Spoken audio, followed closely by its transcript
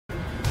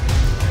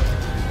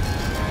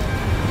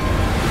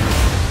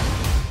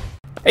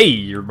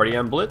Hey everybody,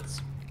 I'm Blitz.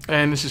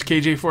 And this is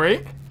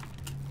KJ48.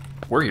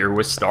 We're here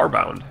with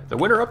Starbound. The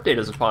winter update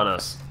is upon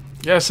us.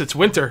 Yes, it's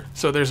winter,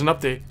 so there's an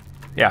update.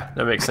 Yeah,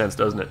 that makes sense,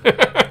 doesn't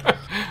it?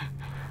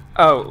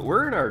 Oh,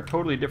 we're in our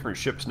totally different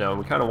ships now, and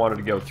we kind of wanted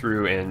to go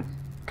through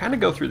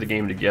the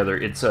game together.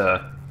 It's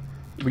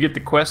we get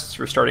the quests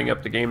for starting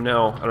up the game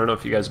now. I don't know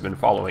if you guys have been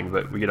following,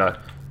 but we get a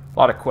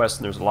lot of quests,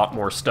 and there's a lot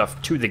more stuff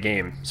to the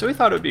game. So we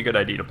thought it would be a good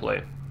idea to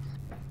play.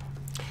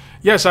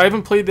 Yes, I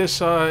haven't played this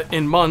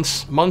in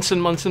months,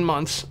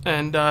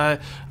 and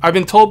I've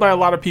been told by a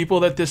lot of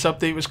people that this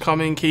update was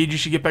coming. Cage, you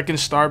should get back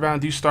into Starbound,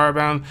 do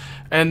Starbound,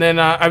 and then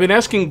I've been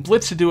asking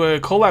Blitz to do a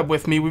collab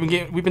with me.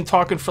 We've been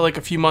talking for like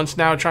a few months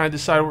now, trying to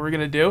decide what we're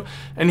gonna do,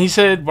 and he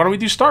said, "Why don't we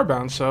do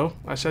Starbound?" So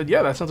I said,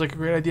 "Yeah, that sounds like a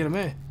great idea to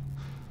me."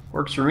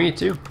 Works for me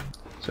too.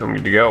 So I'm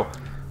good to go.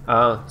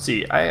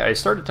 See, I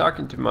started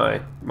talking to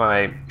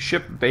my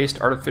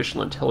ship-based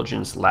artificial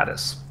intelligence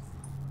Lattice.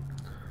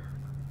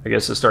 I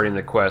guess it's starting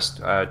the quest.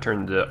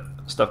 Turn the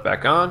stuff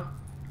back on,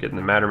 getting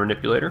the matter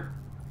manipulator.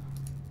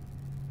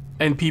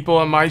 And people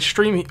on my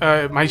stream,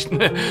 my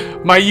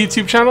my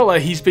YouTube channel,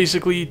 he's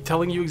basically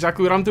telling you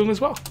exactly what I'm doing as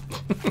well.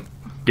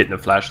 Getting a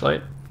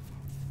flashlight.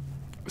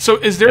 So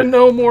is there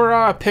no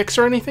more picks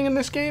or anything in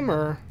this game,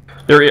 or?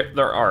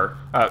 There are.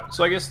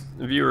 So I guess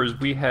viewers,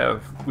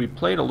 we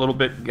played a little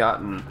bit,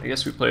 I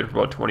guess we played for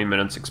about 20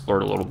 minutes,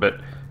 explored a little bit,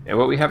 and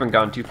we haven't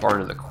gone too far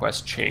into the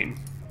quest chain.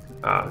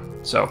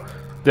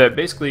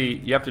 Basically,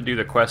 you have to do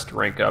the quest to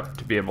rank up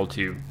to be able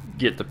to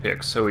get the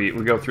picks. So we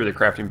go through the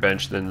crafting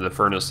bench, then the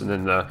furnace, and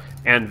then the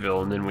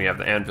anvil, and then we have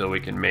the anvil,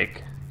 we can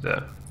make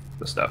the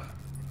stuff,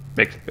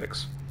 make the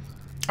picks.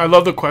 I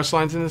love the quest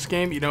lines in this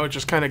game. You know, it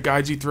just kind of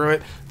guides you through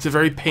it. It's a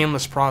very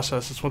painless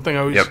process. It's one thing I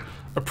always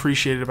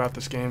appreciated about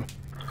this game.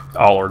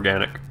 All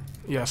organic.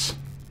 Yes.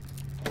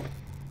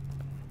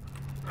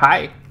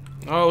 Hi.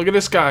 Oh, look at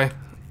this guy.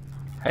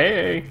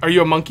 Hey. Are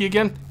you a monkey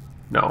again?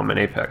 No, I'm an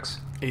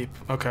apex. Ape.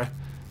 Okay.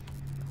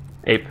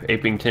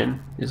 Apington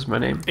is my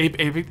name.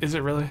 Ape. Is it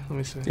really? Let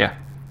me see. Yeah.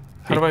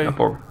 How do I? Up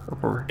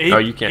over. Ape, oh,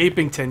 you can't.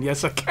 Apington.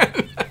 Yes, I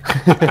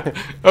can.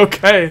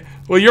 Okay.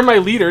 Well, you're my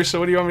leader, so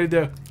what do you want me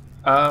to do?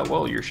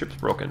 Well, your ship's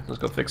broken. Let's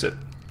go fix it.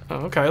 Oh,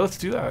 okay, let's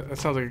do that. That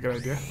sounds like a good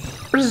idea.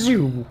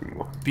 Brazil.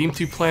 Beam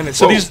to planets.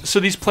 So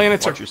these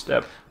planets Watch are. your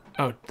step.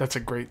 Oh, that's a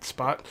great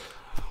spot.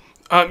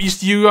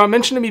 You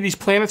mentioned to me these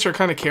planets are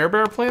kind of Care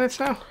Bear planets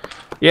now?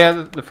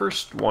 Yeah, the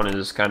first one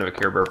is kind of a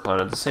Care Bear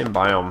planet, the same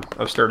biome.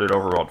 I've started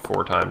over about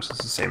 4 times.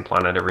 It's the same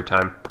planet every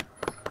time.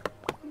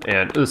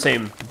 And the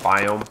same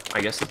biome.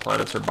 I guess the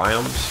planets are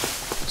biomes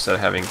instead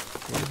of having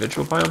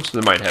individual biomes.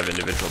 They might have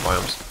individual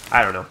biomes.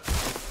 I don't know.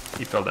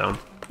 He fell down.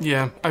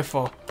 Yeah, I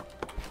fall.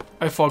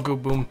 Go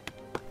boom.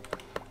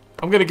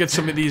 I'm gonna get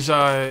some of these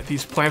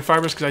plant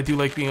fibers because I do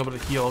like being able to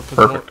heal.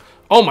 Perfect.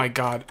 Oh my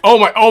god.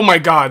 Oh my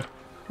god.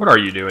 What are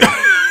you doing?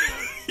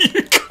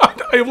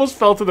 God, I almost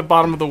fell to the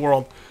bottom of the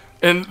world.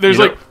 And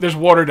there's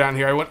water down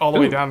here. I went all the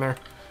way down there.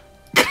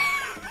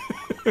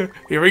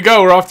 Here we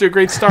go. We're off to a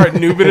great start.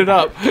 Noobing it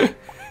up.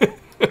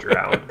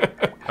 Drown.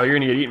 Oh, you're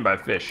gonna get eaten by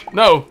fish.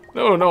 No,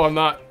 I'm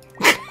not.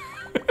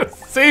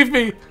 Save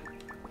me.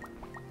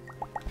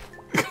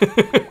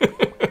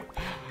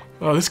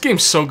 Oh, this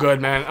game's so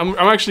good, man. I'm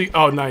actually.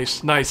 Oh,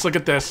 nice. Look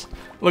at this.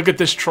 Look at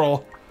this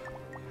troll.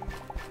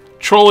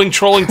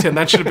 Trollington.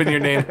 That should have been your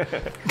name.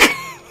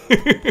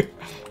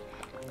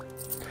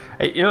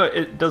 Hey, you know,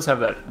 it does have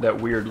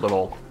that weird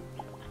little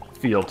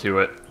feel to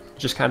it.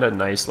 Just kind of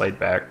nice, laid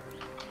back.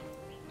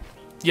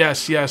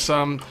 Yes.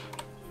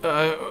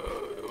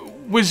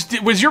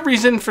 Was your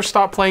reason for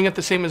stop playing it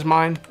the same as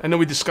mine? I know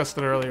we discussed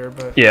it earlier,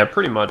 but Yeah,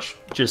 pretty much.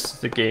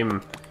 Just the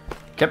game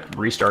kept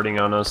restarting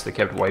on us. They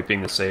kept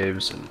wiping the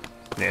saves, and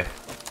yeah.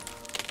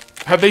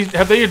 Have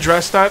they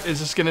addressed that? Is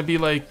this gonna be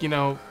like, you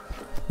know?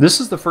 This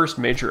is the first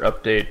major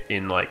update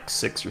in like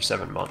 6 or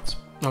 7 months.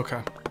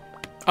 Okay.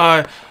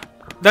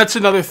 That's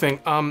another thing.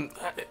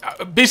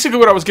 Basically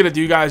what I was going to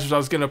do, guys, was I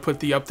was going to put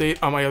the update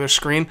on my other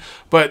screen,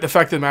 but the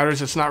fact of the matter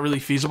is it's not really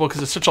feasible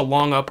because it's such a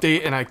long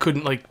update and I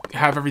couldn't like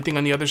have everything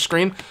on the other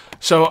screen.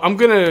 So I'm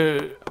going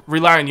to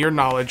rely on your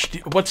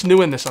knowledge. What's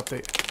new in this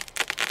update?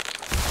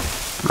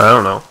 I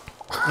don't know.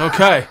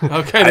 Okay.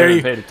 There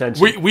you paid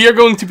attention. We are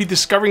going to be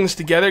discovering this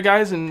together,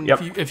 guys, and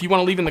yep. if you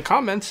want to leave in the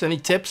comments any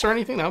tips or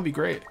anything, that would be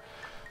great.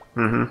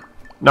 Mm-hmm.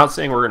 Not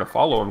saying we're going to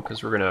follow them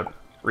because we're going to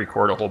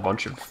record a whole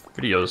bunch of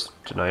videos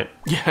tonight.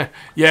 Yeah.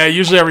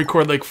 Usually I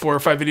record like 4 or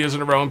 5 videos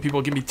in a row, and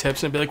people give me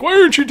tips and be like, "Why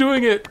aren't you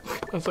doing it?"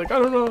 I was like, "I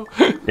don't know."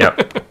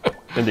 Yep.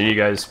 And then you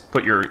guys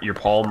put your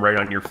palm right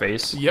on your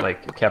face,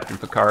 like Captain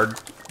Picard,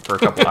 for a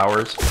couple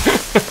hours.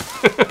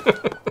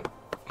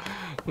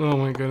 Oh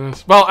my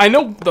goodness. Well, I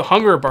know the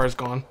hunger bar's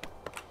gone.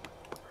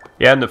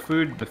 Yeah, and the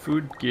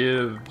food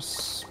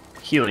gives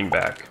healing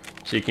back.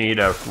 So you can eat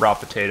a raw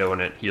potato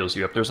and it heals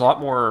you up. There's a lot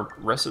more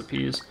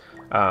recipes.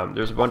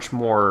 There's a bunch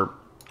more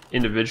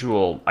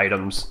individual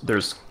items.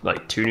 There's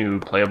like 2 new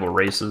playable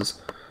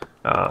races.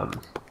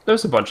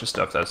 There's a bunch of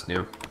stuff that's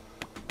new.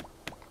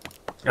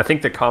 I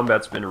think the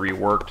combat's been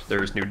reworked.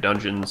 There's new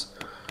dungeons.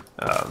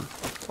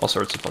 All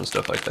sorts of fun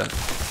stuff like that.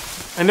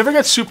 I never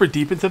got super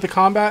deep into the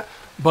combat,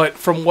 but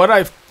from what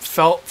I've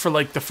felt for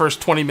like the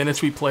first 20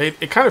 minutes we played,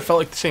 it kind of felt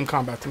like the same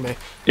combat to me.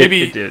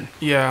 Maybe it did.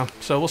 Yeah,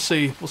 so we'll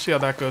see. We'll see how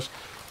that goes.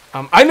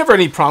 I never had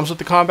any problems with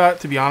the combat,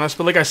 to be honest.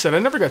 But like I said, I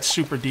never got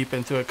super deep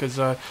into it because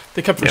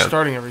they kept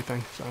restarting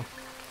everything. So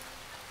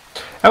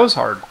that was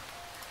hard.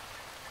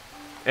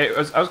 I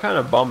was kind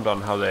of bummed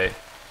on how they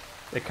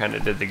kind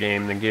of did the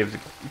game. They gave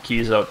the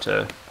keys out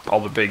to all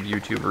the big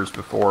YouTubers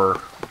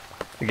before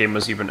the game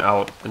was even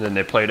out, and then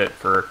they played it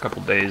for a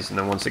couple days, and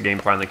then once the game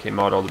finally came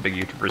out, all the big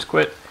YouTubers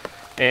quit,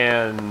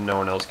 and no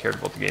one else cared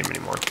about the game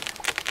anymore.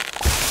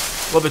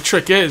 Well, the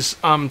trick is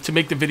to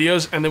make the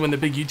videos, and then when the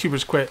big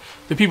YouTubers quit,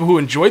 the people who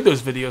enjoyed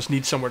those videos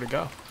need somewhere to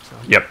go. So.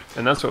 Yep,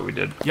 and that's what we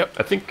did. Yep.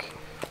 I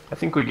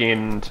think we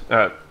gained.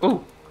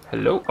 Oh,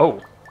 hello.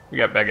 Oh, we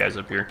got bad guys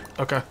up here.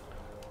 Okay.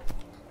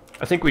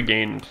 I think we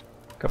gained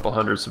a couple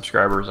hundred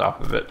subscribers off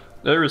of it.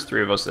 There was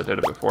 3 of us that did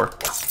it before.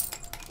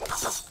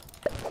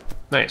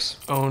 Nice.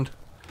 Owned.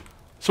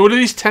 So what do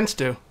these tents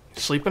do?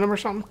 Sleep in them or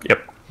something?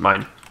 Yep,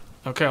 mine.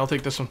 Okay, I'll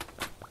take this one.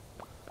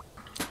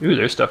 Ooh,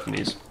 there's stuff in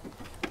these.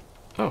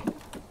 Oh.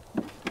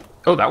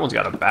 Oh, that one's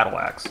got a battle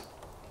axe.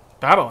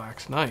 Battle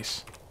axe,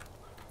 nice.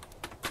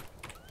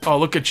 Oh,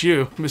 look at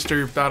you,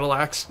 Mr. Battle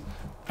Axe.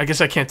 I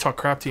guess I can't talk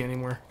crap to you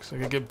anymore, because I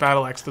could get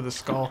battle axe to the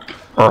skull.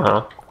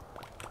 Uh-huh.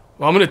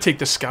 Well, I'm going to take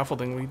this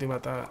scaffolding. What do you think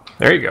about that?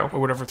 There you go. Or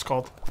whatever it's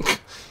called.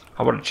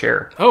 How about a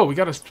chair? Oh, we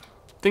got a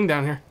thing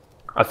down here.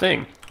 A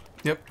thing.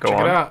 Yep, Go check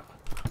on. it out.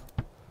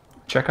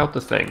 Check out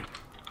the thing.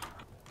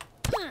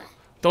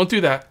 Don't do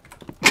that.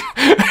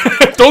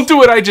 Don't do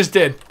what I just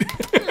did.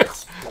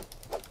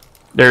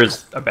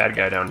 There's a bad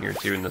guy down here,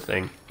 too, in the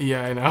thing.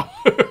 Yeah, I know.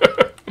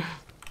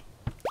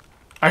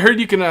 I heard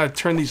you can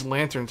turn these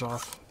lanterns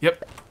off.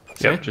 Yep.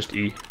 See? Yep, just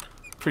E.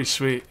 Pretty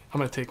sweet. I'm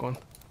going to take one.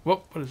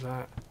 Whoop, what is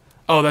that?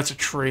 Oh, that's a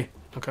tree.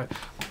 Okay.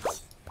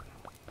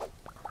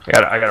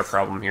 I got a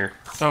problem here.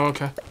 Oh,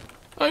 okay.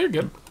 Oh, you're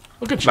good.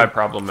 Look at you. My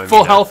problem, I mean,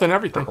 Full health and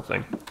everything. purple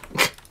thing.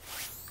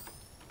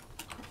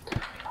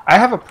 I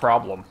have a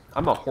problem.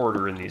 I'm a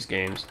hoarder in these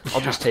games.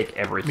 I'll just take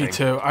everything. Me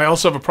too. I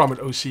also have a problem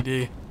with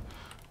OCD.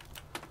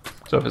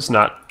 So if it's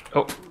not...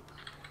 Oh.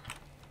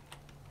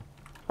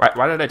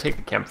 Why did I take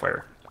the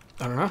campfire?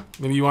 I don't know.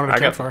 Maybe you wanted a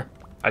campfire.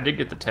 I did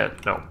get the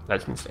tent. No,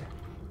 that didn't stay.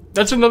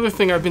 That's another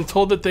thing. I've been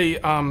told that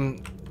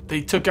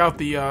they took out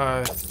the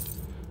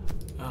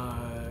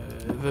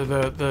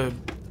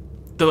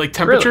like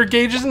temperature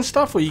gauges and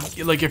stuff. Where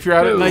you, like if you're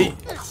out at night.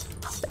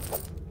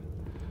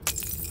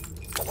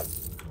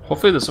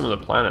 Hopefully, some of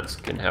the planets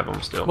can have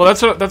them still. Well,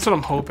 that's what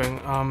I'm hoping.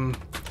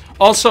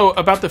 Also,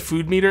 about the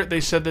food meter,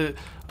 they said that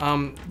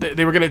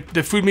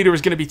the food meter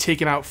was gonna be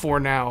taken out for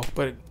now,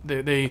 but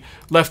they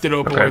left it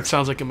open. Okay. Where it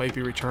sounds like it might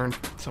be returned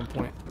at some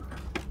point.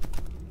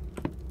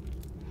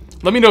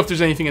 Let me know if there's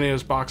anything in any of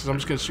those boxes. I'm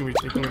just gonna assume you're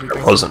taking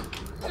everything. Wasn't.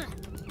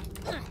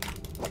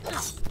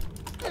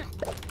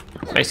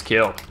 Nice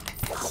kill.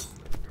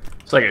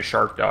 It's like a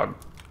shark dog.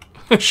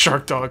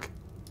 Shark dog.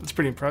 That's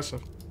pretty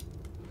impressive.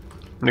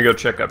 I'm gonna go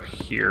check up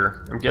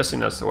here. I'm guessing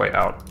that's the way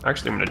out.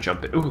 Actually, I'm gonna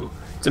jump it. Ooh,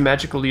 it's a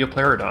magical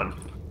Leoplerodon.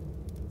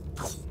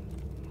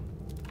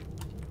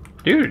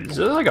 Dude, is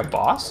this like a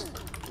boss?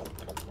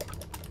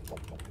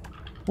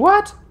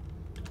 What?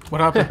 What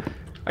happened?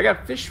 I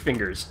got fish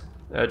fingers.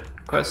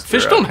 Quest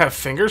Fish don't have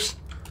fingers.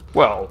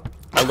 Well,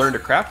 I learned to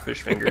craft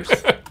fish fingers.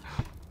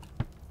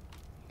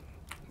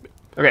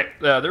 Okay,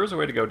 there was a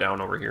way to go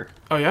down over here.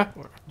 Oh yeah?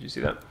 Did you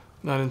see that?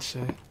 Not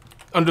insane.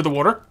 Under the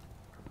water?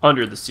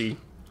 Under the sea.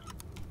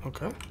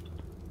 Okay. A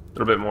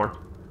little bit more.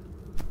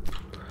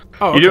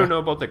 Oh, okay. You don't know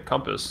about the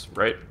compass,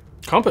 right?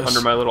 Compass?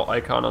 Under my little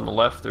icon on the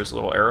left, there's a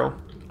little arrow.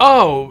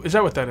 Oh, is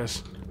that what that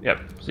is?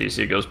 Yep. So you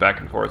see it goes back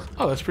and forth.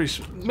 Oh, that's pretty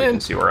sweet. So Man, you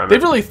can see where I'm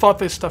they've at. really thought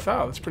this stuff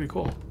out. That's pretty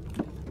cool.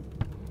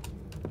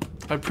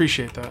 I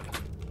appreciate that.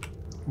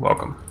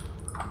 Welcome.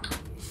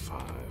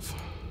 5.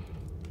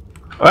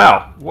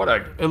 Wow, what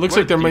a... It looks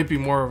like there might be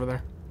more over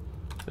there.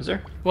 Is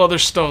there? Well,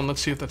 there's stone.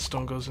 Let's see if that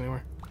stone goes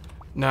anywhere.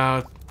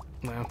 No,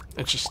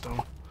 it's just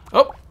stone.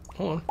 Oh,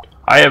 hold on.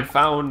 I have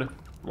found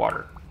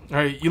water. All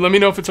right, you let me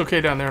know if it's okay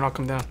down there, and I'll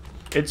come down.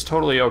 It's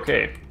totally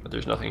okay, but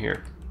there's nothing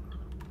here.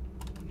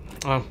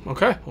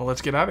 Okay. Well,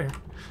 let's get out of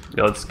here.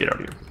 Yeah, let's get out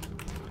of here.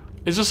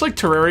 Is this like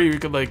Terraria? You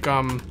could like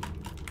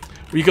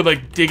where you could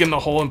like dig in the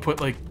hole and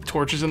put like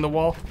torches in the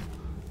wall?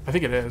 I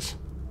think it is.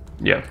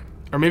 Yeah.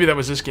 Or maybe that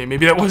was this game.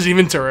 Maybe that wasn't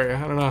even Terraria.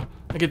 I don't know.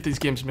 I get these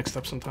games mixed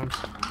up sometimes.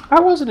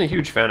 I wasn't a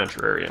huge fan of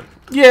Terraria.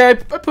 Yeah,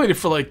 I played it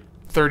for like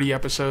 30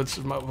 episodes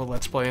of a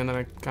Let's Play, and then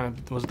I kind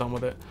of was done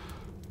with it.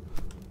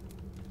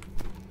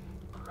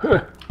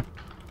 Huh.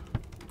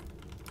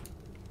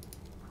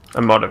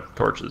 I'm out of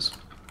torches.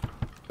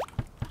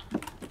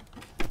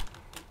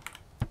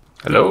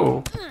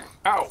 Hello.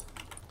 Ow.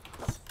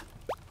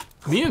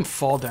 Me and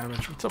fall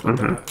damage. What's up with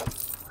that?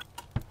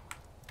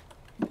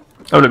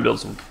 I'm gonna build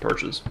some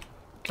torches.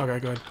 Okay,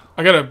 good.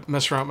 I gotta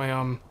mess around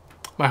my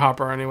my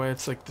hopper anyway.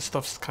 It's like the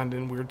stuff's kind of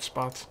in weird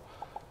spots.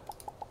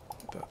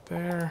 Want that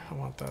there. I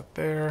want that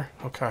there.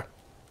 Okay.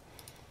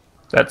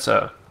 That's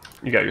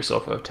you got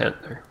yourself a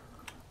tent there.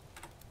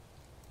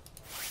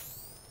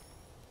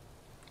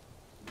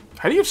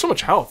 How do you have so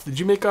much health? Did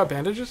you make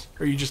bandages?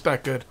 Or are you just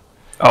that good?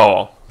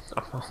 Oh,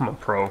 I'm a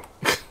pro.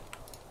 It's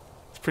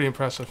pretty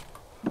impressive.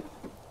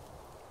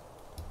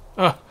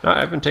 Ah, No,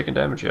 I haven't taken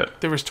damage yet.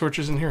 there was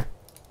torches in here.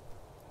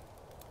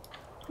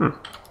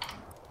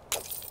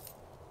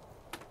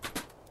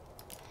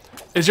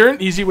 Is there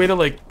an easy way to,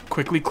 like,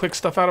 quickly click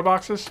stuff out of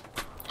boxes?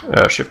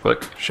 Shift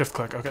click. Shift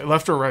click. Okay,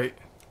 left or right?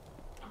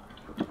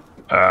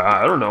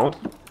 I don't know.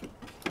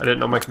 I didn't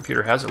know my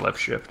computer has a left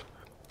shift.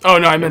 Oh,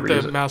 no, I meant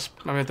the mouse.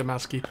 I meant the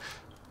mouse key.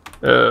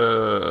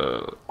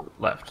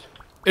 Left.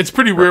 It's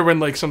pretty weird when,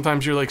 like,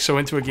 sometimes you're, like, so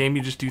into a game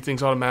you just do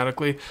things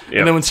automatically. Yep.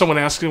 And then when someone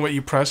asks you what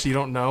you press, you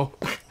don't know.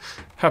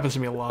 Happens to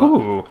me a lot.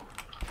 Ooh.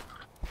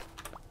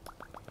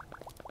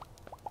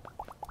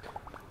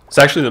 It's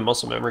actually the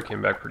muscle memory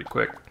came back pretty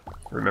quick.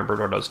 I remembered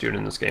what I was doing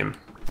in this game.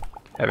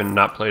 Having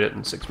not played it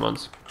in 6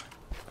 months.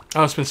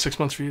 Oh, it's been 6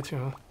 months for you too,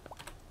 huh?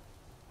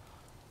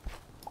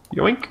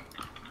 Yoink.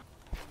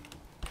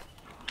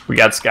 We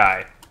got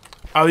Sky.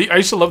 I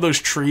used to love those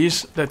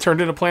trees that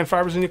turned into plant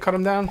fibers when you cut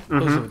them down.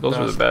 Those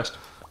were the best.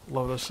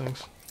 Love those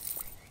things.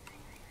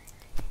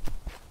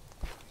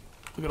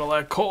 Look at all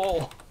that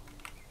coal.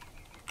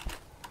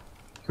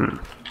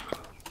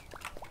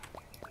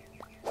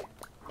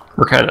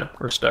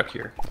 We're stuck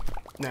here.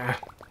 Nah.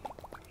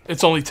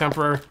 It's only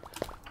temporary.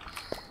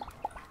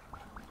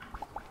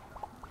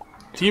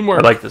 Teamwork.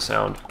 I like the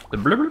sound. The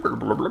blub, blub,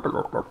 blub, blub,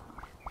 blub, blub.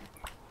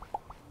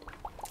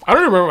 I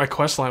don't remember what my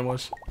quest line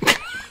was.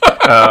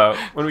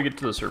 When we get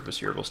to the surface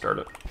here, we'll start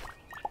it.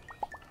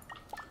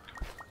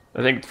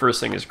 I think the first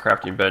thing is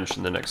crafting bench,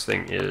 and the next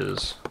thing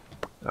is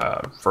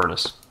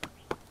furnace.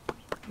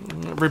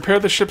 Repair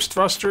the ship's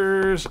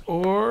thrusters,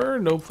 or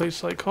no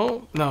place like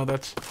home. No,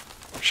 that's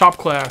shop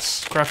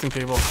class, crafting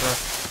table.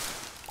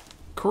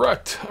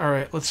 Correct. All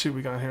right, let's see what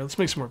we got here. Let's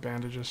make some more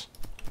bandages.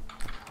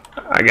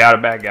 I got a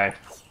bad guy.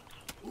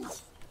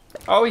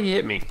 Oh, he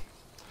hit me.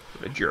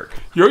 What a jerk.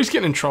 You're always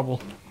getting in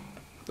trouble.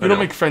 You don't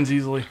make friends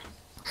easily.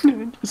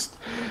 Just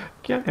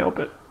can't help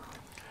it.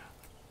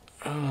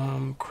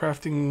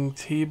 Crafting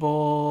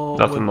table.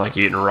 Nothing like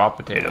eating raw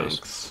potatoes.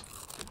 Thanks.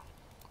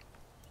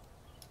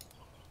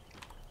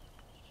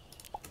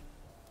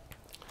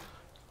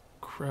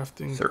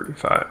 Crafting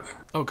 35.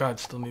 Oh god,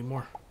 still need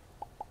more.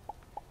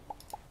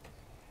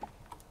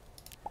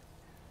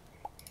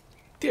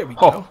 There we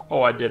go.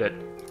 Oh, I did it.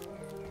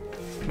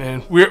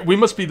 Man, we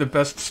must be the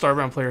best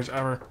Starbound players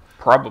ever.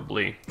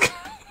 Probably.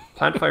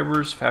 Plant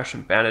fibers,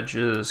 fashion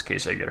bandages, in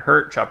case I get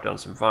hurt, chop down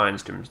some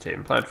vines,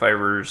 demonstrating plant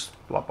fibers,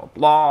 blah blah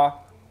blah.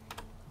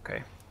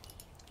 Okay.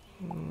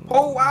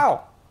 Oh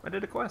wow! I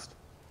did a quest.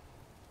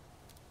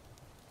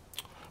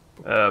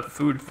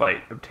 Food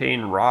fight.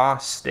 Obtain raw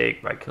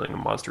steak by killing a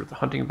monster with a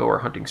hunting bow or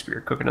hunting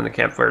spear. Cook it on the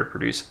campfire to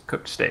produce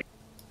cooked steak.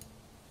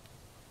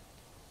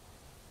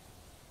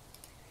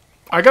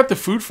 I got the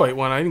food fight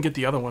one. I didn't get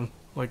the other one.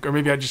 Like, or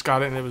maybe I just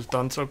got it and it was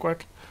done so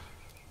quick.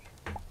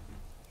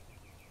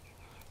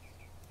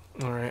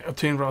 Alright,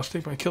 obtain raw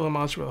steak by killing a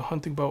monster with a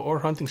hunting bow or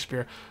hunting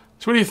spear.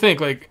 So what do you think?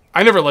 Like,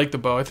 I never liked the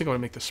bow. I think I'm going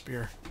to make the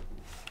spear.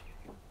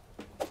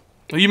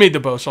 Well, you made the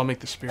bow, so I'll make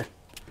the spear.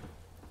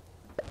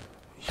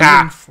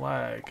 Human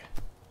flag.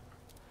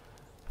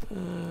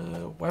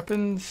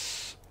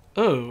 Weapons.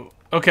 Oh,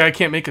 okay, I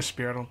can't make a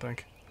spear, I don't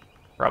think.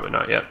 Probably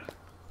not yet.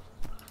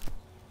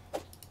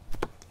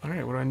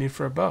 Alright, what do I need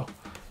for a bow?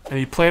 I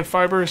need plant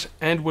fibers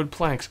and wood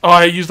planks. Oh,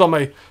 I used all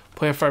my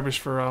plant fibers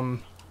for,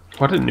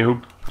 What a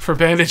noob. for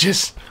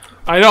bandages.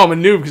 I know, I'm a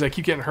noob because I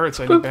keep getting hurt,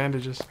 so I need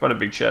bandages. Find a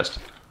big chest.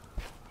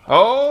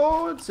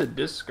 Oh, it's a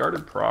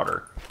discarded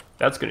prodder.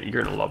 That's gonna,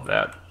 you're gonna love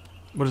that.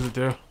 What does it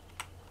do?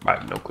 I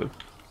have no clue.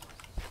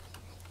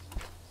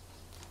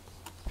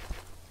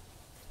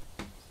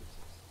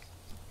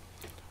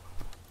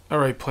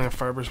 Alright, plant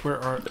fibers,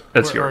 where are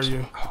yours.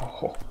 you?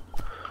 Oh.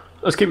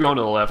 Let's keep going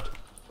to the left.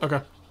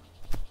 Okay.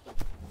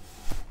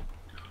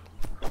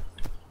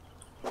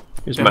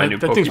 Here's Yeah, my new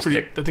that pokey thing's pretty.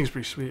 stick. That thing's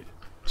pretty sweet.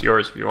 It's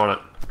yours if you want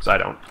it, because I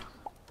don't.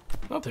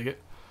 I'll take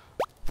it.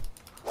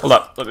 Hold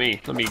up, let me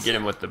get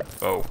him with the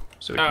bow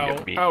so we can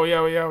get meat. Owie,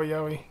 owie, owie,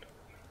 owie.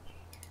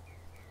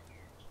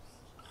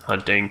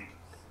 Hunting.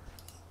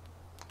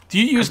 Do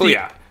you use the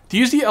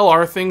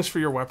LR things for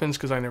your weapons?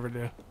 Because I never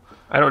do.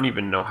 I don't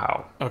even know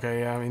how.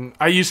 Okay, yeah. I mean,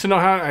 I used to know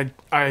how.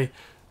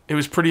 It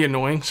was pretty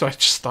annoying, so I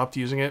just stopped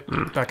using it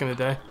back in the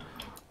day.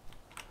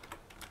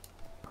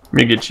 Let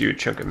me get you a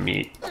chunk of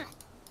meat.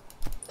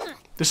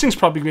 This thing's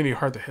probably going to be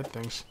hard to hit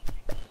things.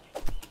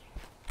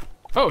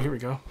 Oh, here we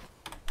go.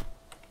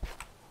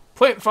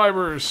 Plant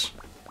fibers.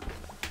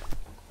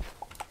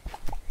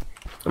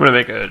 I'm gonna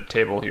make a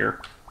table here.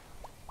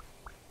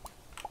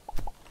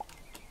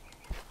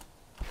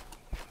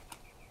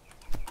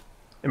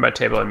 And by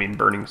table, I mean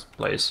burning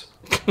place.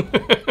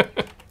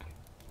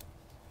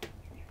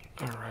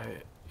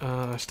 Alright.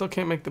 I still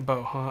can't make the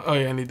bow, huh? Oh,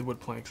 yeah, I need the wood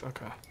planks.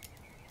 Okay.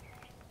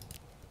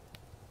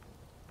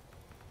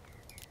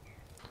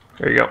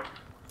 There you go.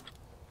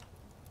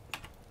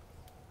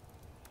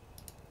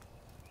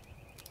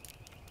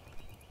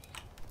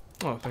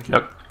 Oh, thank you.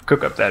 Now,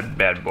 cook up that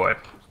bad boy.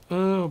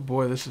 Oh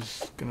boy, this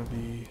is gonna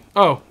be.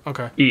 Oh,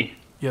 okay. E.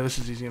 Yeah, this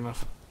is easy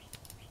enough.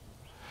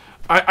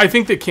 I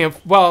think that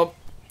Well,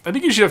 I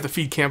think you should have to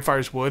feed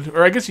campfires wood,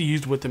 or I guess you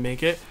used wood to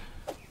make it.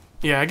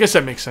 Yeah, I guess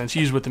that makes sense.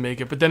 You use wood to make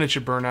it, but then it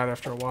should burn out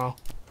after a while.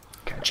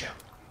 Gotcha.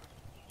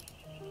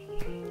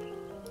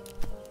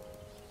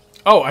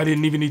 Oh, I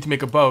didn't even need to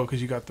make a bow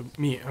because you got the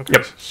meat. Okay,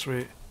 yep.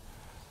 Sweet.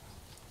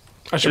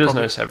 It is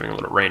nice having a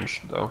little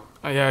range, though.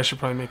 Yeah, I should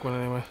probably make one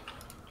anyway.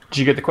 Did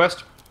you get the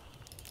quest?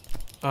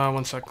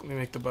 1 sec. Let me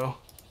make the bow.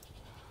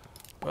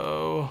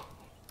 Bow.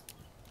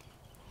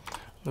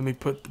 Let me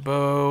put the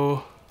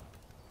bow.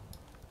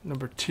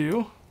 Number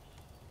 2.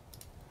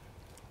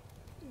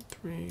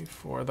 3,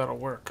 4. That'll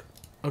work.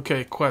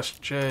 Okay,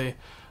 quest J.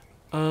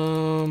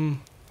 Tutorial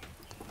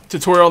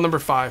number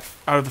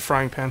 5. Out of the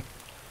frying pan.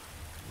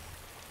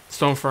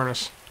 Stone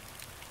furnace.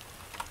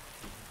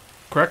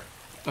 Correct?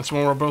 That's the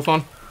one we're both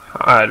on?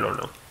 I don't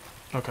know.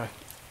 Okay.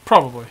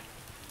 Probably.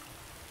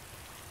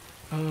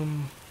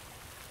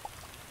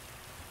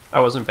 I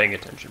wasn't paying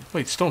attention.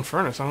 Wait, stone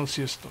furnace? I don't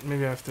see a stone.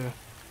 Maybe I have to...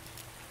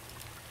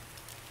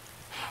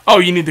 Oh,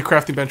 you need the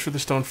crafting bench for the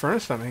stone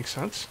furnace? That makes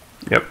sense.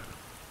 Yep.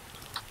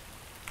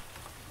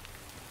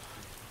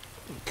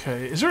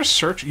 Okay. Is there a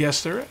search?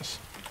 Yes, there is.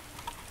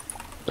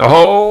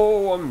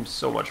 Oh, I'm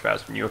so much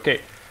faster than you.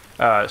 Okay.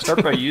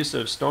 Start by use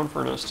of stone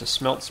furnace to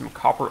smelt some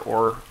copper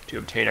ore to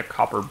obtain a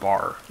copper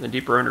bar. The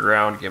deeper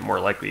underground, get more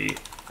likely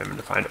to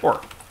find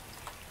ore.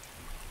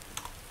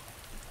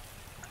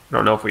 I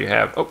don't know if we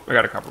have... Oh, I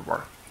got a copper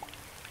bar.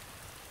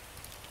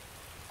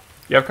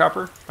 You have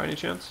copper, by any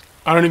chance?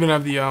 I don't even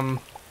have the I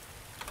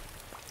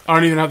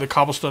don't even have the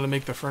cobblestone to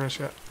make the furnace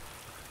yet.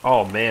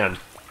 Oh man.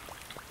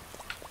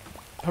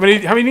 How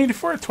many need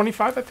for it?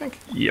 25, I think?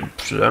 Yep,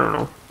 I don't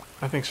know.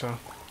 I think so.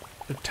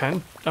 Or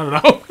 10? I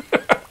don't know.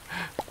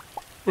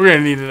 We're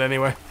gonna need it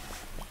anyway.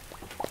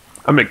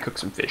 I'm gonna cook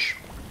some fish.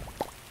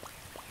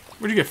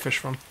 Where'd you get fish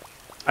from?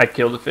 I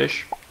killed a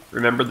fish.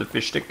 Remember the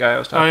fish stick guy I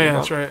was talking about? Oh yeah,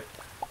 that's right.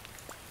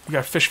 You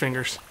got fish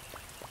fingers.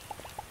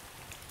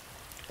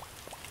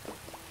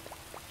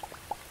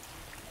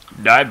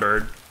 Die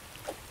bird.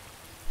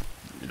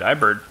 Die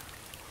bird.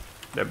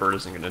 That bird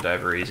isn't gonna die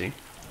very easy.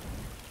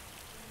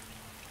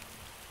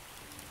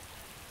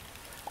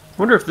 I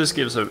wonder if this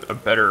gives a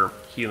better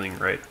healing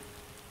rate.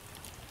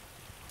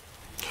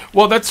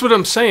 Well, that's what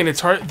I'm saying.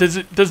 It's hard. Does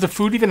the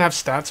food even have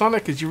stats on it?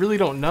 Because you really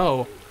don't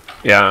know.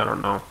 Yeah, I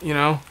don't know. You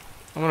know?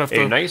 I'm gonna have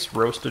A nice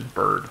roasted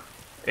bird.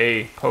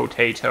 A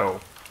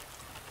potato.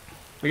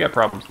 We got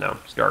problems now.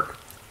 It's dark.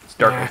 It's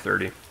dark at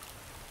 30.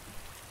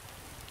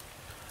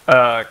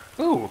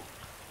 Ooh.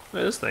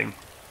 Look at this thing.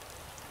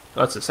 Oh,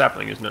 that's a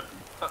sapling, isn't it?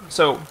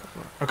 So,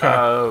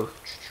 okay.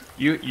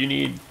 You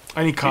need...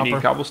 I need copper. You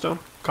need cobblestone?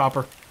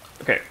 Copper.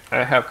 Okay,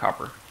 I have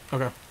copper.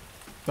 Okay.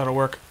 That'll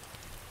work.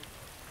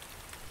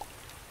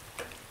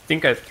 I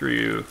think I threw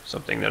you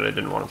something that I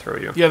didn't want to throw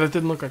you. Yeah, that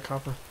didn't look like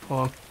copper.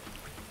 Hold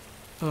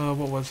on.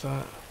 What was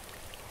that?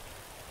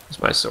 It's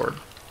my sword.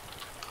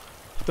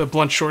 The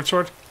blunt short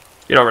sword?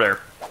 Get over there.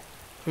 Oops.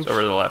 It's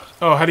over to the left.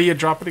 Oh, how do you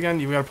drop it again?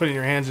 You gotta put it in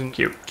your hands and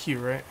Q. Q,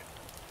 right?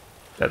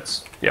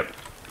 That's... Yep.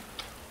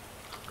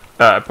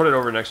 I put it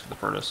over next to the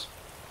furnace.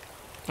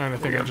 Alright, I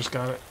think I just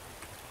got it.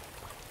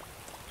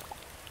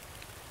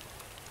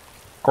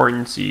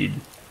 Corn seed.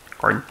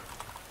 Corn.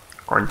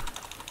 Corn.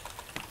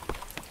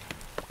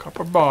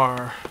 Copper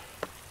bar.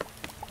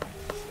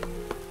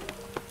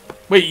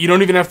 Wait, you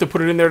don't even have to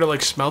put it in there to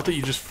like smelt it,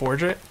 you just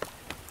forge it?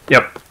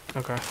 Yep.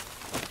 Okay.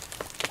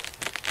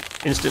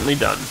 Instantly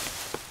done.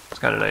 It's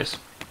kind of nice.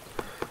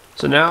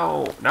 So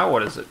now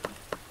what is it?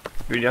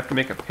 Do we have to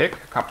make a pick?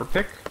 A copper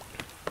pick?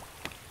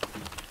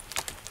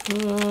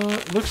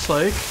 Looks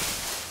like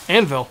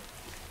anvil.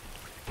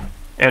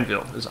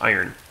 Anvil is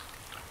iron.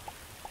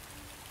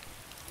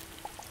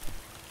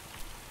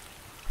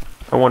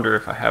 I wonder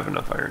if I have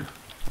enough iron.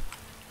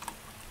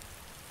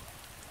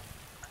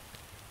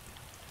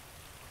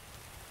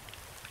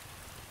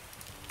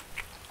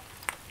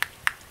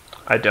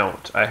 I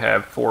don't. I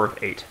have 4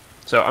 of 8.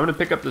 So I'm gonna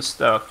pick up this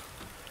stuff.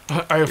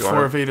 I have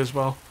 4 of 8 as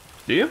well.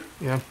 Do you?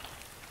 Yeah.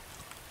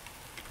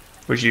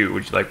 Would you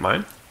like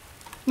mine?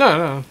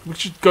 No. We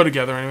should go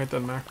together anyway, it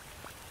doesn't matter.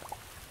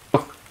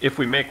 If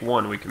we make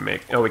one, we can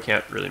make... Oh, we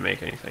can't really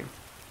make anything.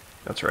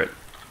 That's right.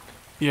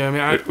 Yeah, I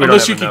mean, we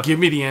unless you enough. could give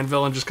me the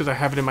anvil and just because I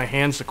have it in my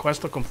hands, the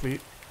quest will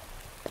complete.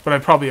 But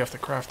I'd probably have to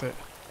craft it.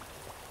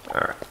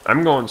 Alright.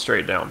 I'm going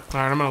straight down.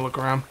 Alright, I'm going to look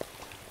around.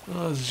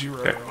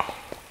 0. Okay.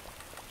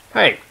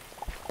 Hey!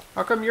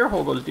 How come your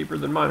hole goes deeper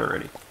than mine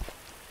already?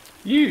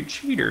 You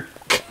cheater.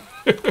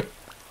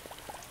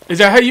 Is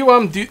that how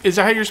you do? Is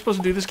that how you're supposed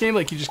to do this game?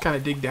 Like you just kind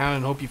of dig down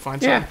and hope you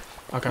find something?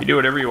 Okay. You do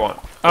whatever you want.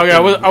 Oh yeah,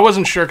 I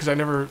wasn't sure because I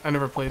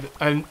never played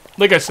it.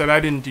 Like I said, I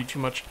didn't do too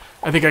much.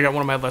 I think I got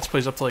one of my Let's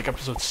Plays up to like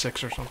episode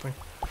 6 or something.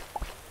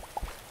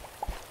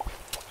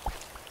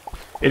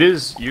 It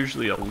is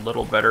usually a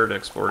little better to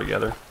explore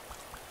together.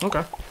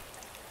 Okay.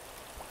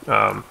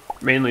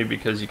 Mainly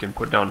because you can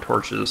put down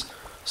torches.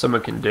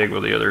 Someone can dig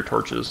with the other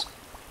torches.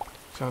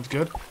 Sounds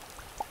good.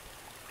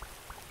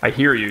 I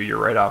hear you. You're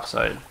right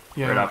offside.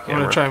 Yeah, right off I'm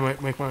camera. gonna try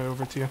and make my way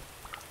over to you.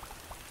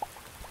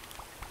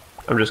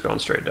 I'm just going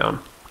straight down.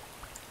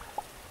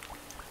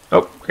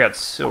 Oh, we got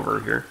silver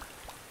here.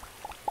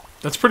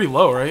 That's pretty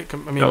low, right? I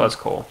mean, No, that's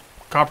coal.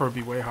 copper would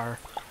be way higher.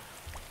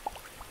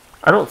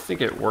 I don't think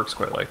it works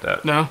quite like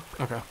that. No?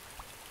 Okay.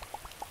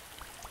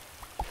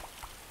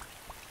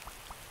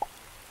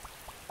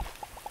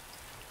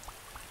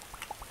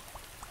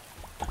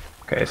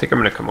 Okay, I think I'm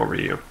gonna come over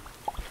to you.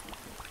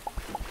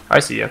 I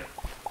see ya.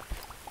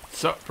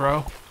 What's up,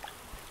 bro?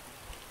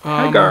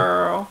 Hi,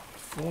 girl.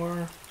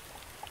 4.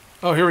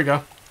 Oh, here we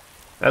go.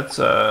 That's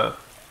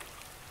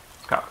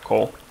got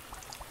coal.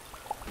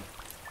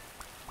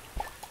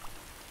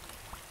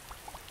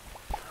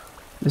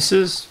 This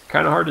is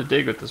kind of hard to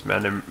dig with this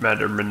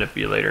matter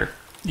manipulator.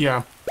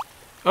 Yeah.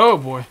 Oh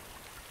boy.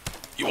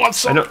 You want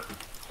some? I know.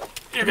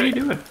 You're What are you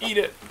gonna doing? eat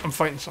it. I'm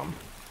fighting something.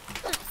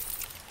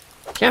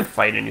 Can't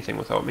fight anything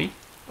without me.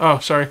 Oh,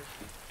 sorry.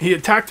 He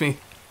attacked me.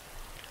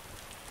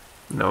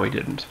 No, he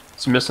didn't.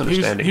 It's a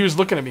misunderstanding. He was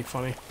looking at me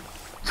funny.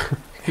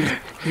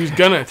 he was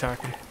gonna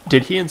attack me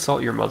Did he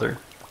insult your mother?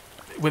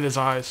 with his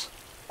eyes.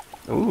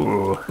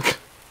 Ooh.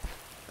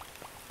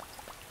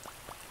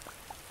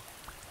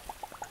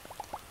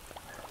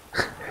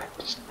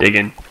 Just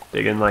digging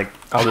like,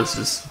 oh, this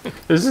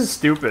is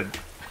stupid.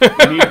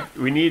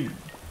 We need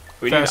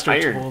Faster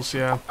iron. tools,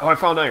 yeah. Oh, I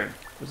found iron.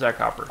 What's that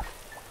copper?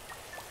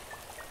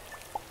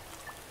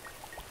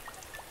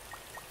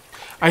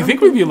 I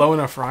think we'd be low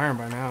enough for iron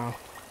by now.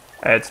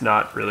 It's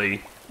not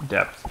really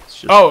depth.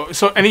 It's just, Oh,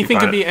 so anything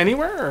find could be it.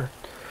 anywhere? Or?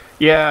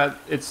 yeah,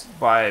 it's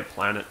by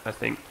planet, I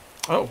think.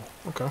 Oh,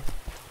 okay.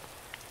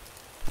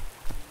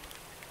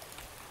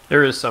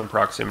 There is some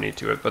proximity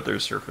to it, but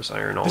there's surface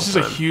iron all This the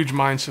is time. a huge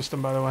mine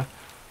system, by the way.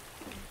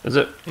 Is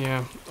it?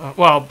 Yeah.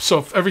 Well,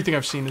 so everything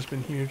I've seen has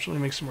been huge. Let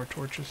me make some more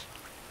torches.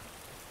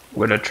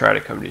 Would I try to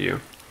come to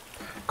you?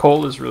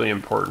 Coal is really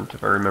important,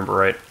 if I remember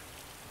right.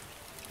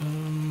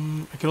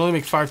 I can only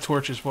make 5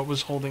 torches. What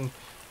was holding?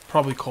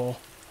 Probably coal.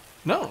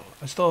 No,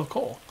 I still have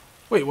coal.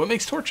 Wait, what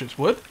makes torches?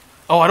 Wood?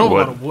 Oh, I don't have a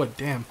lot of wood.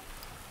 Damn.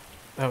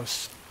 That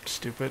was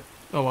stupid.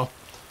 Oh well.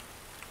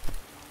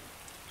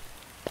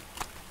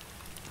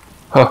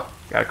 Huh.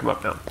 Gotta come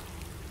up now.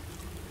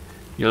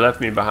 You left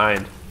me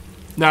behind.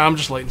 Nah, I'm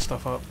just lighting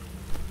stuff up.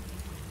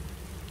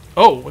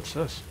 Oh, what's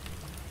this?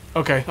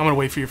 Okay, I'm gonna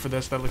wait for you for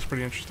this. That looks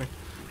pretty interesting.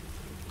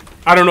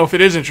 I don't know if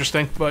it is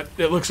interesting, but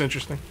it looks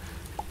interesting.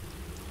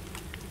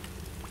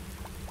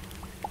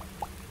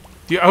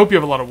 I hope you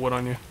have a lot of wood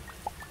on you.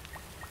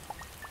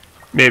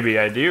 Maybe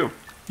I do.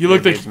 You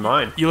looked Maybe like it's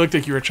mine. you looked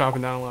like you were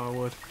chopping down a lot of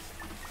wood.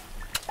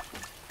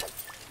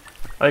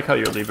 I like how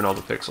you're leaving all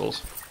the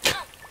pixels.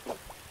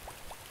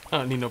 I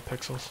don't need no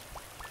pixels.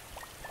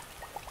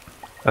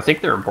 I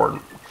think they're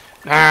important.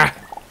 Ah.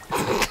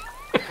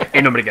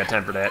 Ain't nobody got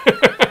time for that.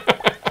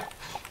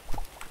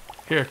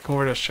 Here, come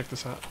over to us. Check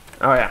this out.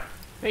 Oh yeah.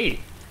 Hey,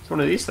 it's one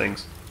of these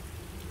things.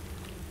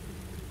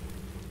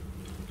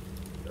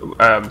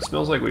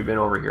 Smells like we've been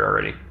over here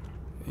already.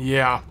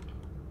 Yeah.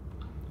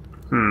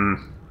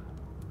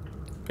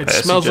 It I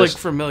smells like suggest-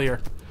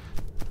 familiar.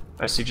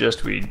 I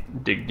suggest we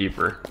dig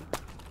deeper.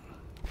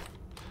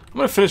 I'm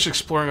gonna finish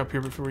exploring up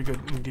here before we go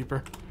any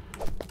deeper.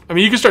 I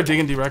mean, you can start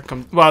digging deeper. I can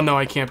come. Well, no,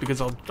 I can't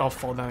because I'll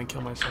fall down and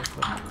kill myself.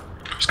 But.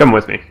 Just come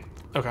with me.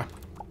 Okay.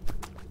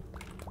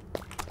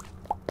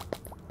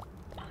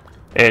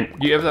 And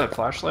do you have that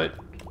flashlight?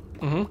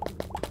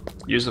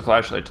 Mm-hmm. Use the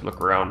flashlight to look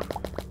around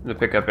and to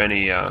pick up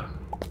any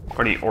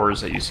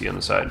ores that you see on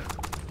the side.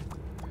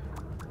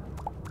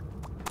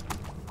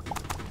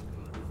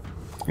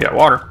 We got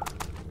water.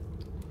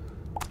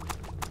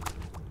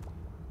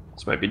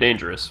 This might be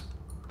dangerous.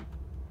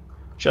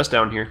 Chest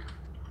down here.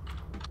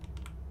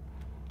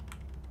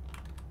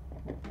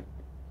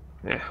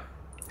 Yeah.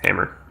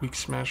 Hammer. Weak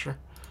smasher.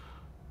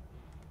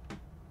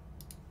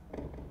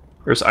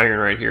 There's iron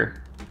right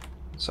here.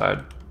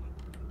 Side.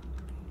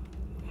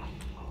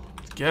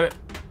 Get it.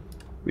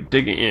 We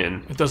dig it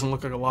in. It doesn't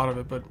look like a lot of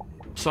it, but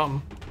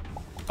something.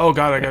 Oh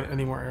god, I got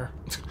any more air.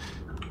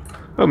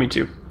 Oh, me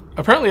too.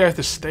 Apparently I have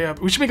to stay up.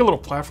 We should make a little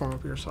platform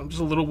up here or something.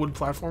 Just a little wood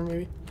platform,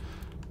 maybe.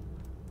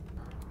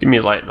 Give me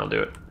a light and I'll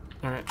do it.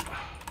 Alright.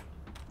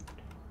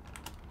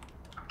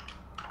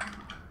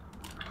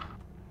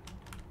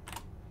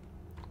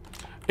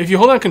 If you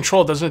hold down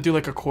control, doesn't it do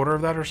like a quarter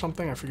of that or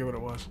something? I forget what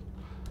it was.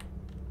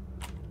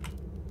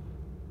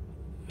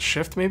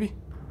 Shift, maybe?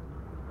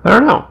 I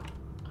don't know.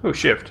 Oh,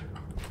 shift.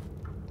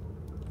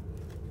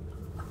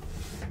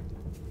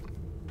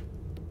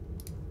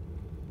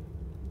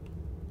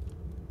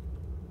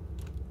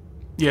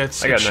 Yeah,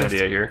 it's I got it's an shift.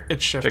 idea here.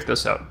 It's shift. Check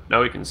this out.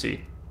 Now we can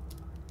see.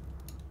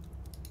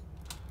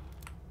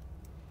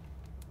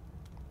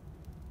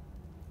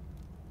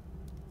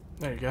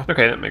 There you go.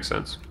 Okay, that makes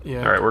sense.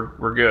 Yeah. All right,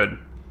 we're good.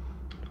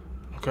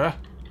 Okay.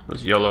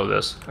 Let's YOLO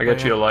this. I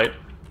got Oh, you yeah. a light.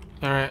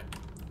 Alright.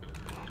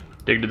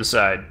 Dig to the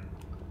side.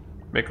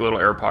 Make a little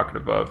air pocket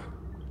above.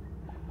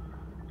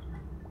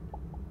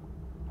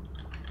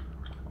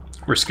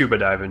 We're scuba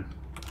diving.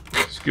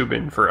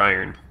 Scubing for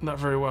iron. Not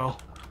very well.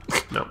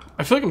 No.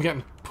 I feel like I'm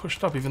getting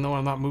pushed up even though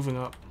I'm not moving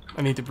up.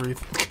 I need to breathe.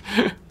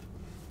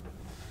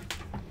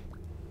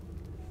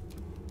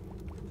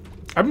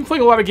 I've been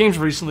playing a lot of games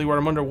recently where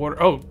I'm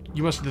underwater. Oh,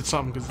 you must have did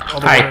something because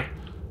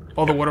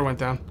all the water went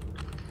down.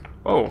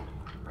 Oh,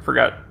 I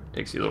forgot.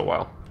 Takes you a little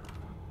while.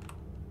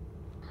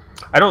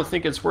 I don't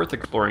think it's worth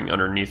exploring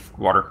underneath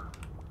water.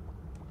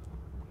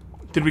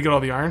 Did we get all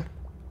the iron?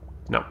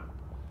 No.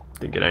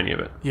 Didn't get any of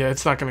it. Yeah,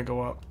 it's not going to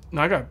go up.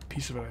 No, I got a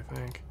piece of it, I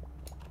think.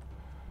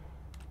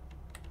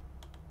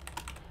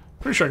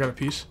 Pretty sure I got a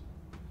piece.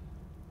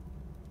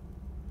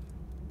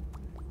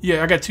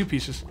 Yeah, I got 2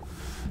 pieces.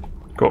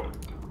 Cool.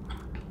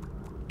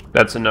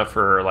 That's enough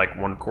for like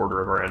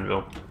 1/4 of our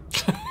anvil.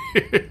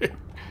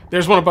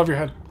 There's one above your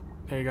head.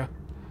 There you go.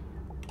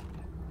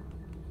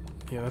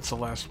 Yeah, that's the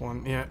last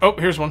one. Yeah. Oh,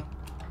 here's one.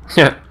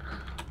 Yeah.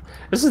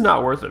 This is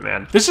not worth it,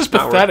 man. This is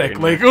pathetic.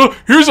 Like, oh,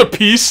 here's a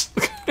piece.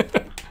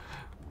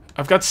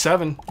 I've got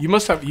 7. You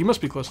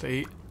must be close to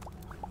 8.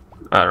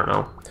 I don't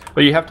know.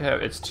 But you have to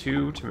have, it's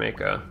 2 to make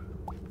a...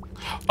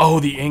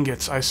 Oh, the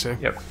ingots. I see.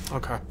 Yep.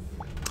 Okay.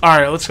 All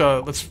right, let's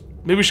go.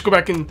 Maybe we should go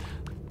back in.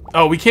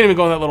 Oh, we can't even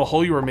go in that little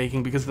hole you were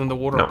making because then the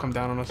water will come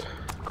down on us.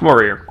 Come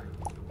over here.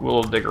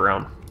 We'll dig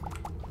around.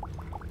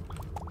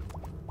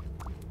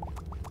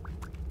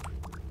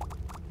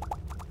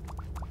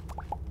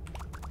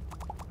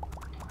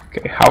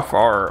 Okay, how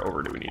far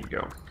over do we need to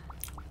go?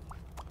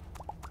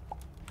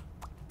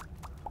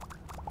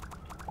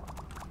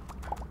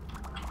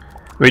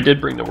 We did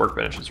bring the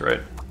workbenches,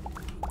 right?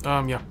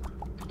 Yeah.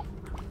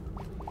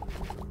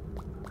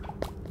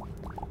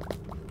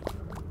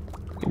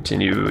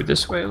 Continue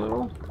this way a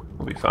little.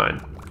 We'll be fine.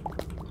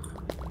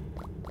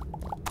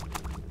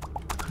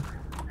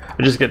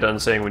 I just get done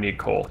saying we need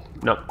coal.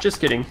 No, just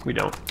kidding. We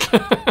don't.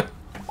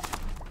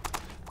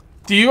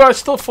 Do you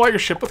still fly your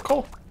ship with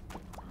coal?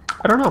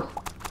 I don't know.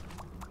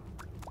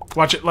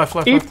 Watch it. Left.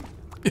 Can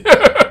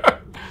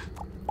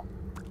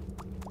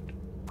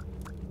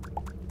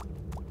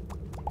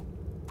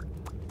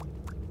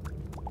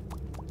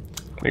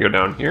we go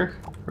down here?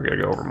 We're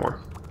gonna go over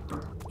more.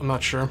 I'm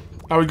not sure.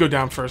 I would go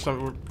down first.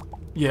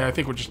 Yeah, I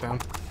think we're just down.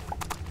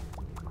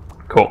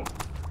 Cool.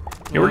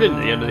 Yeah, we're getting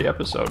to the end of the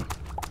episode.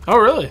 Oh,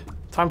 really?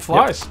 Time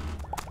flies.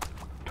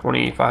 Yep.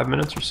 25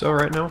 minutes or so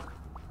right now.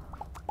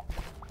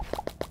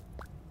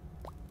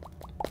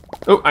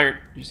 Oh, iron.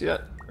 You see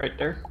that? Right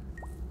there.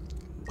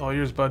 All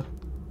yours, bud.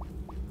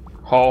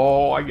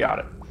 Oh, I got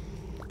it.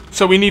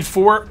 So we need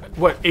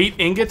 8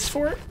 ingots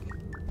for it?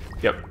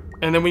 Yep.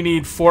 And then we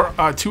need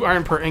 2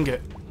 iron per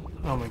ingot.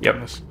 Oh my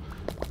goodness.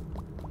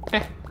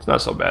 It's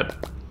not so bad.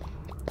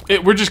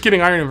 We're just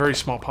getting iron in very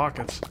small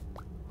pockets.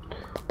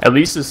 At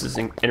least this is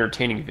an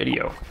entertaining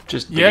video.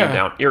 Just digging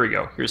down. Here we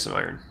go. Here's some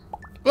iron.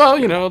 Well,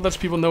 you know, lets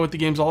people know what the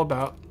game's all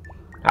about.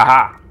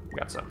 Haha.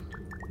 Got some.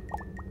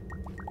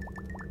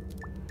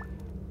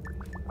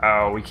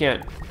 Oh, we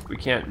can't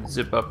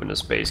zip up into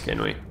space,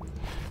 can we?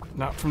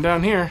 Not from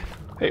down here.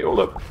 Hey, hold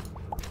up.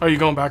 Are you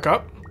going back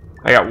up?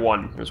 I got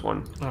one. There's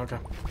one. Oh, okay.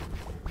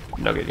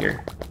 Nugget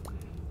here.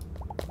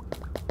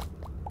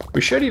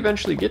 We should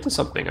eventually get to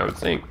something, I would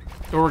think.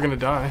 Or we're gonna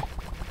die.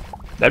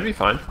 That'd be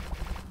fine.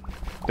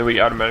 Then we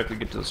automatically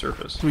get to the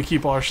surface. Do we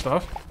keep all our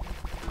stuff?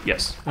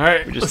 Yes.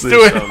 Alright, we just let's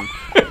do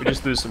it. We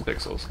just lose some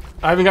pixels.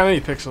 I haven't got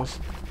any pixels.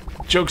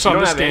 Joke's on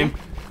this game. Any?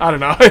 I don't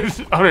know.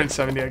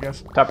 170, I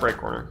guess. Top right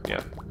corner,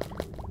 yeah.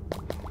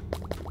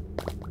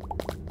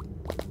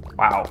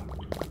 Wow.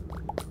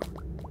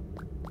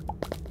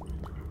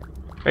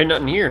 Ain't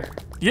nothing here.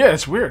 Yeah,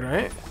 it's weird,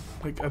 right?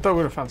 Like, I thought we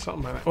would have found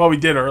something by now. Well, we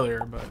did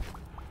earlier, but...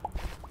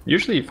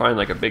 Usually you find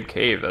like a big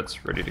cave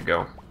that's ready to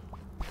go.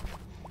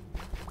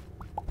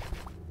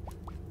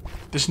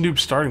 This noob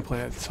starting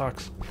planet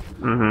sucks.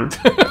 Mm-hmm.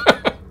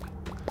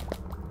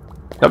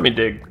 Help me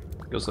dig.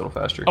 Goes a little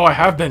faster. Oh, I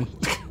have been.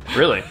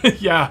 Really?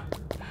 Yeah.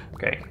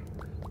 Okay.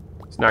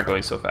 It's not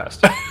going so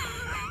fast.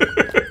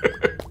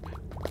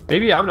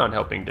 Maybe I'm not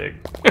helping dig.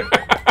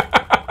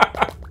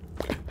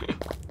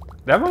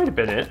 That might have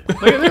been it.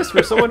 Look at this.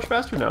 We're so much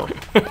faster now.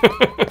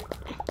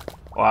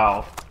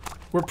 Wow.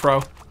 We're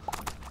pro.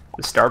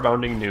 The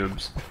starbounding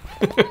noobs.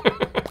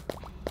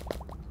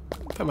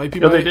 That might be.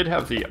 You know, they did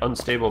have the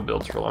unstable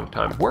builds for a long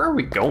time. Where are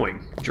we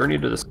going? Journey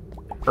to this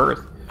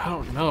Earth. I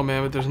don't know,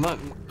 man, but there's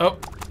nothing. Oh.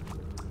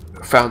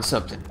 Found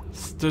something.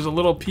 There's a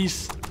little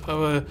piece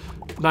of a...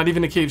 Not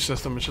even a cave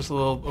system. It's just a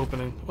little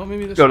opening. Well,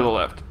 maybe this... Go to the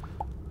left.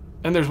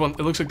 And there's one... It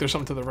looks like there's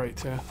something to the right,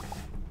 too.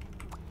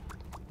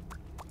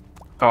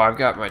 Oh, I've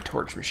got my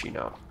torch machine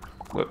out.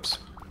 Whoops.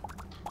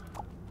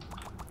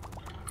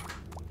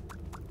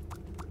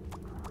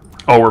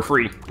 Oh, we're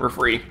free. We're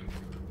free.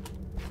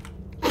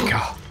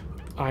 God.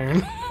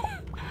 Iron.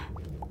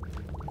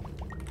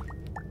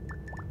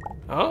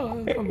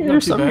 Oh, Hey, not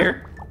there's too some bad.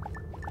 here.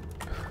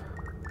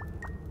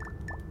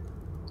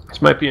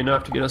 This might be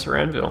enough to get us our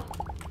anvil.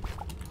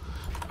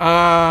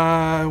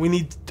 We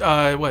need,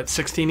 what,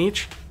 16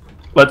 each?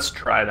 Let's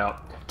try it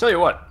out. Tell you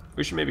what,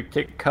 we should maybe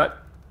take a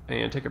cut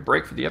and take a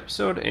break for the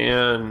episode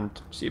and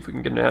see if we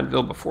can get an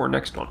anvil before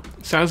next one.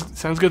 Sounds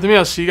good to me.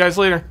 I'll see you guys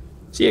later.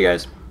 See you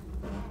guys.